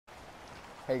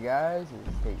Hey guys,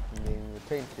 it's Tate from Gaming with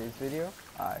Tate. In today's video,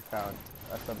 I found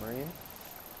a submarine.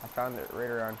 I found it right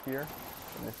around here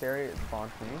in this area. It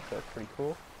spawned for me, so it's pretty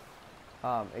cool.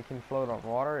 It can float on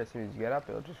water. As soon as you get up,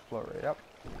 it'll just float right up,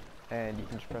 and you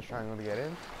can just press triangle to get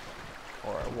in,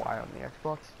 or Y on the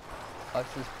Xbox.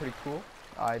 This is pretty cool.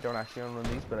 I don't actually own one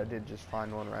of these, but I did just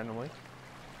find one randomly,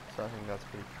 so I think that's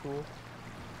pretty cool.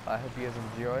 I hope you guys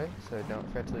enjoy, so don't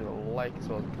forget to leave a like as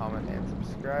well as a comment and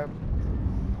subscribe.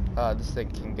 This thing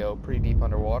can go pretty deep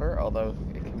underwater, although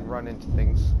it can run into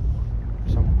things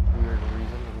for some weird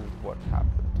reason. What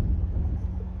happened?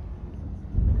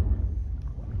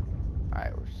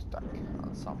 Alright, we're stuck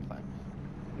on something.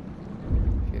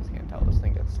 If you guys can't tell, this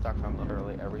thing gets stuck on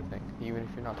literally everything, even if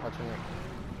you're not touching it.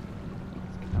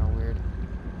 It's kind of weird.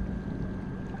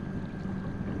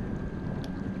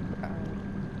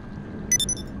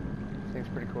 This thing's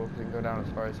pretty cool because you can go down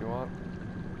as far as you want.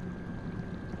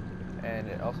 And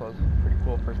it also has pretty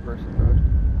cool first-person mode.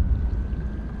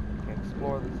 You can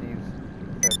explore the seas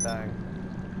without dying.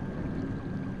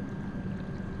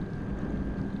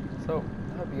 So,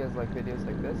 I hope you guys like videos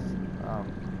like this.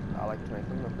 I like to make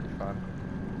them, they're pretty fun.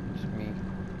 Just me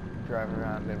driving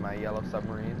around in my yellow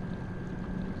submarine.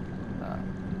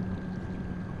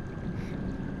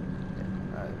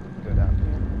 Go down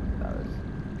here. That is.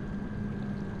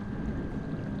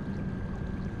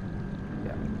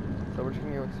 So we're just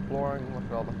going to go exploring, look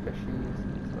at all the fishies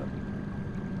and stuff.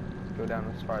 Go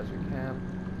down as far as we can.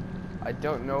 I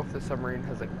don't know if the submarine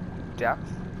has a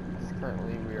depth, because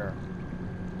currently we are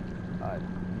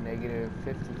negative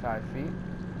 55 feet,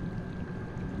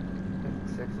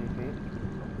 60 feet.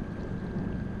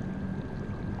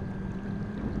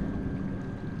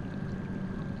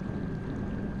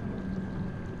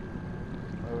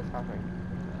 What's happening?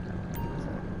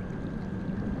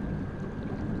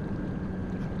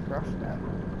 Crushed that.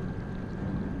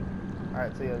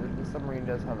 Alright, so yeah, the submarine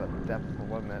does have a depth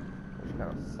limit, which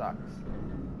kind of sucks.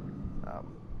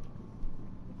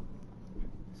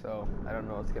 So, I don't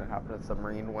know what's going to happen to the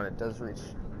submarine when it does reach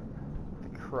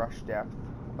the crush depth,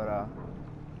 but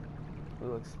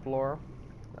we'll explore.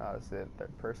 This is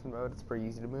third person mode, it's pretty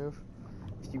easy to move.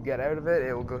 If you get out of it,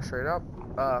 it will go straight up,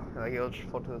 like it'll just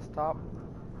float to the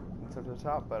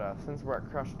top, but since we're at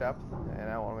crush depth, and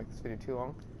I don't want to make this video too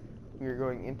long, we are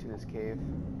going into this cave.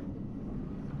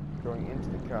 Going into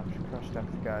the crush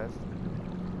depth, guys.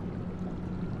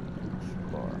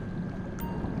 Explore.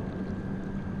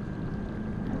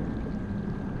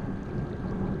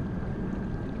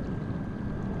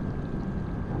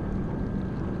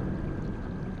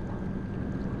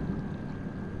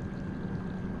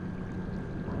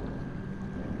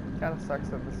 Kind of sucks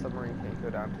that the submarine can't go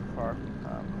down too far.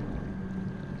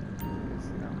 Because,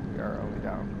 you know, we are only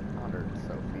down 100 or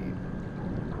so feet.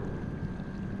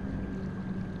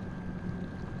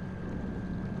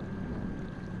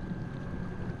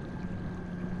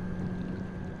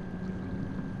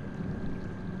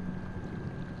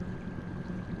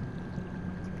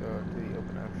 Let's go to the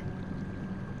open ocean.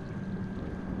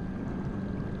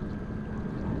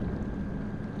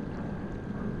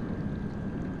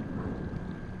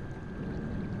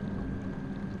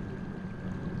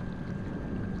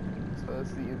 So this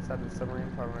is the inside of the submarine,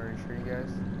 if I haven't already showed you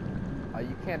guys.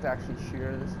 You can't actually shoot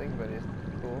out of this thing, but it is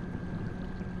pretty cool.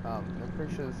 I'm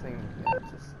pretty sure this thing, yeah,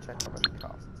 just check how much it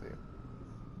costs you.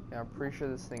 Yeah, I'm pretty sure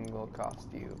this thing will cost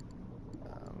you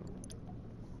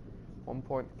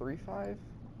 1.35?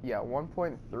 Yeah,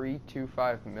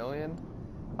 1.325 million.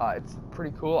 It's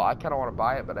pretty cool. I kind of want to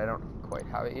buy it, but I don't quite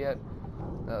have it yet.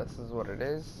 This is what it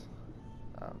is.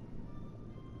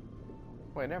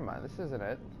 Wait, never mind. This isn't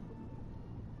it.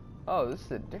 Oh, this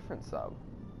is a different sub.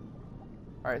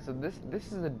 Alright, so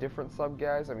this is a different sub,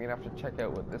 guys. I'm gonna have to check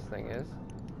out what this thing is.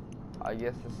 I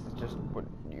guess this is just what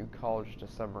you call just a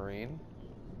submarine.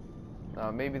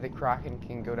 Maybe the Kraken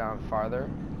can go down farther.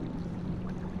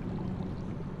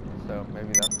 So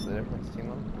maybe that's the difference between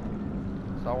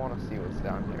them. So I want to see what's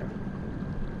down here.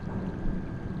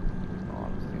 I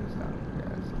want to see what's down here,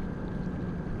 guys.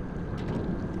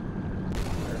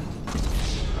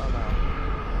 Oh no.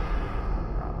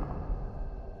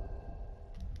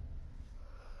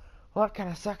 Well, that kind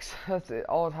of sucks. That's it.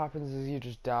 All that happens is you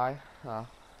just die. So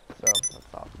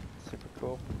that's not super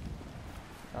cool.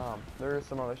 There is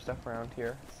some other stuff around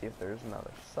here. See if there's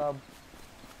another sub.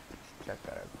 Just check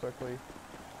that out quickly.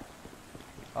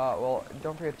 Well,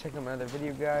 don't forget to check out my other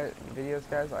videos,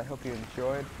 guys. I hope you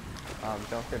enjoyed.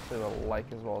 Don't forget to leave a like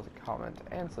as well as a comment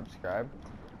and subscribe.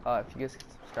 If you guys can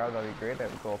subscribe, that'd be great. I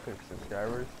have a goal of 50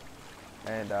 subscribers,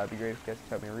 and it'd be great if you guys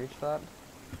could help me reach that.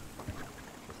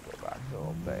 Let's go back to the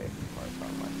little bay where I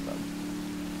found my sub.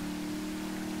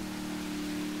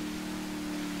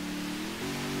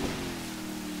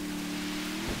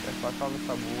 So I found the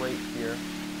sub right here.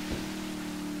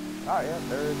 Ah, yeah,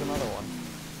 there is another one.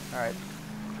 Alright.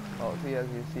 Well, see, as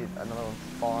you see, another one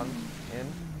spawned in.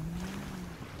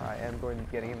 I am going to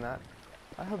be getting in that.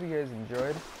 I hope you guys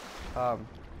enjoyed.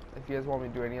 If you guys want me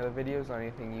to do any other videos or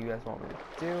anything you guys want me to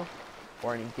do,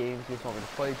 or any games you guys want me to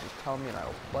play, just tell me and I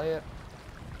will play it.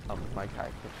 My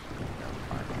cat could,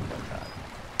 fine, like that.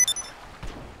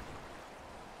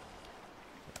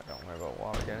 Don't worry about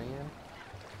water getting in.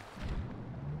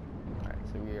 Alright,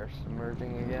 so we are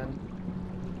submerging again.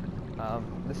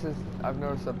 I've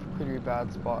noticed a pretty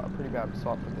bad spot for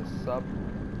this sub,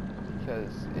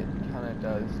 because it kind of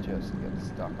does just get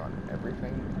stuck on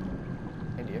everything,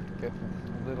 and you have to go through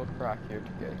this little crack here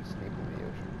to get escape in the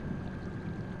ocean.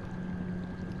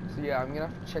 So yeah, I'm gonna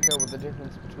have to check out what the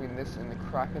difference between this and the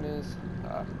Kraken is.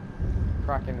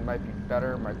 Kraken might be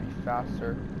better, might be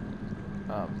faster.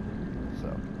 So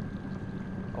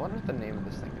I wonder what the name of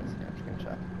this thing is. Yeah, I'm just gonna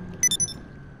check.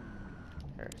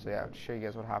 Here, so yeah, I'll show you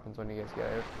guys what happens when you guys get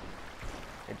out.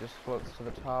 It just floats to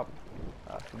the top.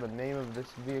 So the name of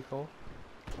this vehicle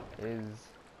is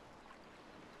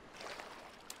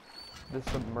the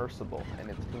submersible, and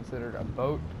it's considered a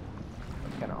boat.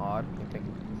 That's kind of odd. You think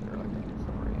it's considered like a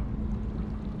submarine.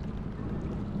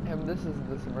 And this is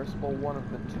the submersible, one of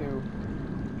the two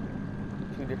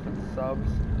different subs.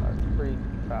 It's pretty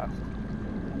fast,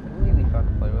 really fun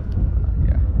to play with.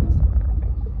 Yeah, that's not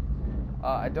everything.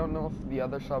 I don't know if the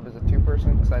other sub is a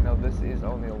two-person, because I know this is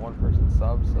only a one-person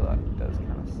sub, so that does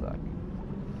kind of suck.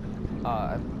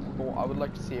 I would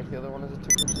like to see if the other one is a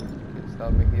two-person, because that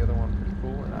would make the other one pretty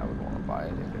cool, and I would want to buy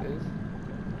it if it is.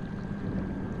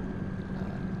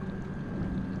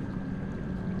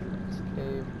 This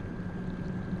cave.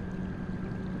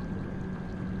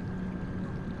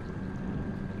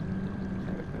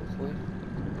 Kind of feel asleep.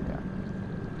 Yeah.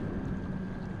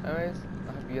 Anyways,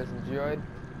 I hope you guys enjoyed.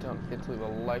 Don't forget to leave a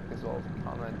like as well as a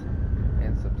comment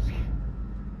and subscribe.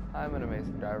 I'm an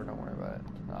amazing driver, don't worry about it.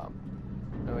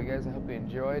 Anyway guys, I hope you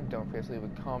enjoyed. Don't forget to leave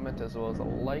a comment as well as a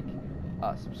like.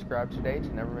 Subscribe today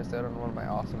to never miss out on one of my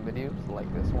awesome videos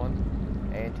like this one.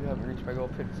 And to help me reach my goal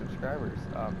of 50 subscribers.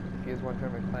 If you guys want to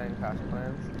join my Clash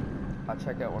Plans,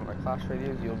 check out one of my Clash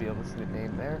videos. You'll be able to see the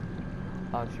name there.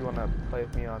 If you want to play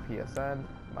with me on PSN,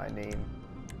 my name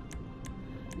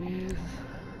is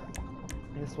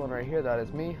this one right here. That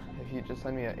is me. If you just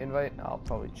send me an invite, I'll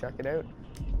probably check it out.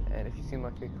 And if you seem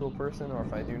like a cool person, or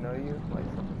if I do know you, like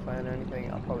from the clan or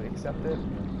anything, I'll probably accept it.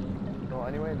 Well,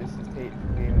 anyway, this is Tate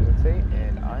from Gaming with Tate,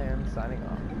 and I am signing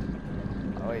off.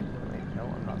 Oh, wait, no,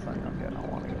 I'm not signing off yet. I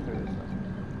want to go through this stuff.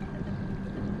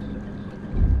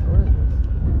 What is this?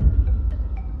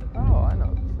 Oh, I know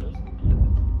what this is.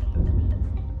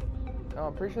 Oh,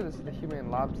 I'm pretty sure this is the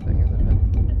Humane Labs thing, isn't it?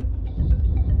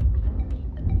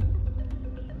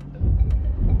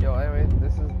 Yo, anyway,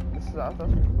 that's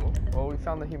pretty cool. Well, we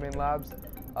found the Humane Labs.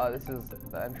 This is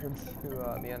the entrance to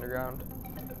the underground.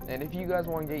 And if you guys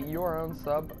want to get your own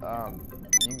sub,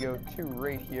 you go to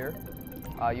right here.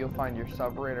 You'll find your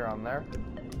sub right around there.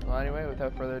 Well, anyway,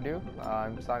 without further ado,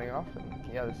 I'm signing off.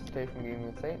 And yeah, this is Tate from Gaming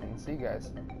with Tate, and see you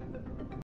guys.